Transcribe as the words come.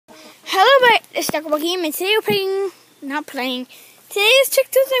Alright, let's talk about game, and today we're playing. Today's Chick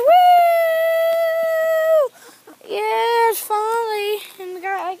Tuesday. Woo! Yes, finally. And we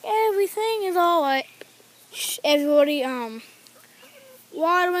got, like, everything is alright. Everybody,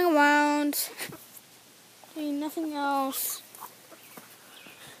 watering around. Doing nothing else.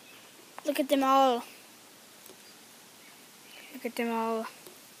 Look at them all. Look at them all.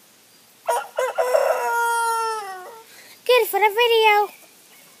 Good for the video.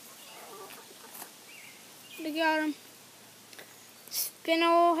 Look at him.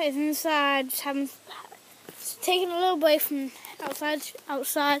 Spinel is inside, just taking a little break from outside.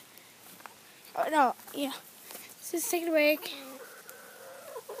 Oh, no, yeah. Just taking a break.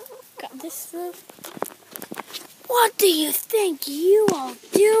 Got this stuff. What do you think you are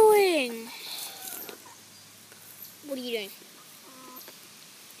doing? What are you doing?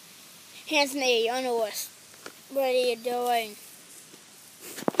 Hands in the air, on the west. What are you doing?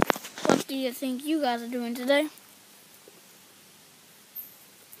 What do you think you guys are doing today?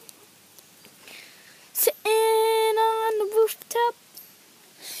 Sitting on the rooftop.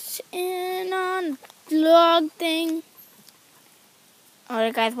 Sitting on the log thing. Oh,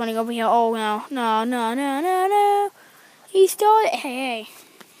 that guy's running over here. Oh, no. No. He stole it. Hey.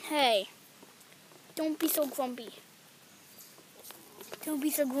 Don't be so grumpy. Don't be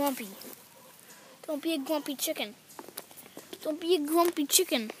so grumpy. Don't be a grumpy chicken. Don't be a grumpy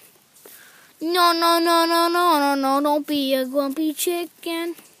chicken. No, don't be a grumpy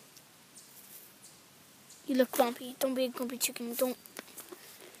chicken. You look grumpy. Don't be a grumpy chicken. Don't.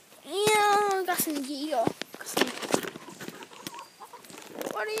 Yeah, got some gear.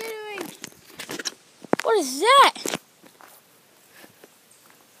 What are you doing? What is that?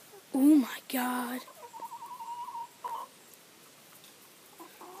 Oh my God.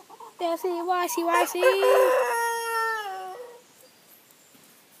 There, see, why see?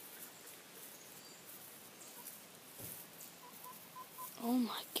 Oh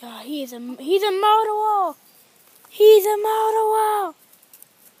my God, he's a murderer! He's a murderer!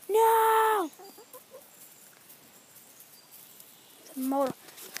 No! He's a murderer.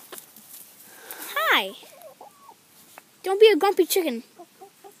 Hi! Don't be a grumpy chicken.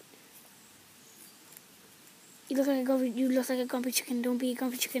 You look like a grumpy chicken. Don't be a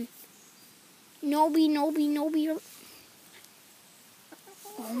grumpy chicken. No be.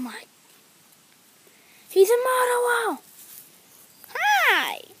 Oh my. He's a murderer!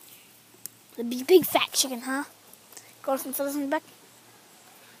 Hi! The big fat chicken, huh? Go some feathers in the back.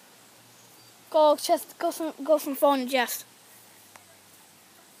 Go some phone and chest.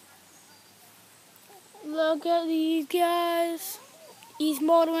 Look at these guys. He's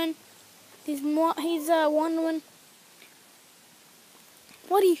murdering. He's wondering.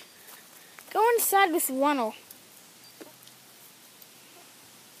 What are you? Go inside this runnel.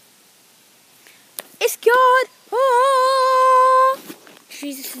 It's God. Oh!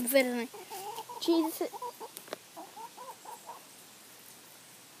 Jesus is better than me. Jesus.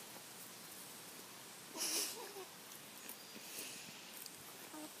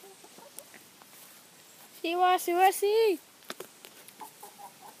 See.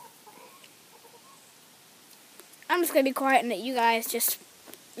 I'm just gonna be quiet and let you guys just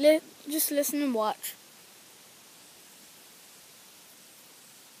listen and watch.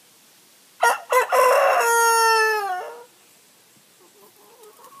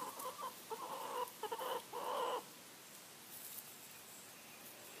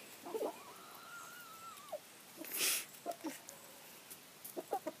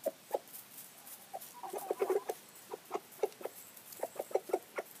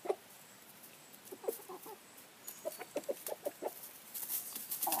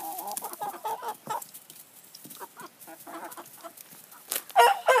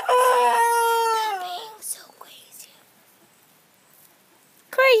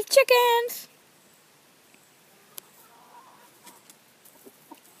 Chickens!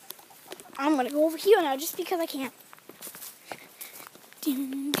 I'm gonna go over here now just because I can.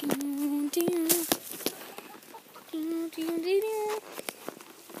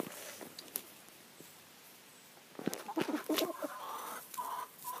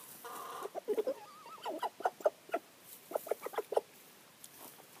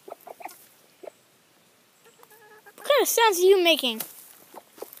 What kind of sounds are you making?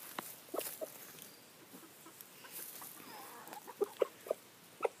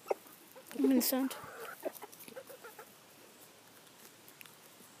 Sound.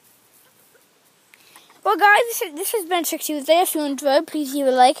 Well, guys, this has been Chick Tuesday. If you enjoyed, please leave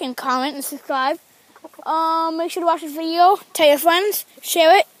a like and comment and subscribe. Make sure to watch this video. Tell your friends.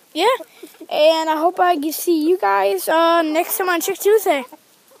 Share it. Yeah. And I hope I see you guys next time on Chick Tuesday.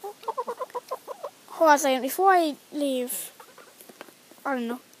 Hold on a second, before I leave. I don't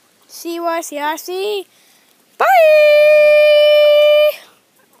know. CYCRC. Bye!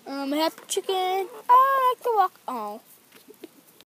 Happy chicken. I like to walk. Oh.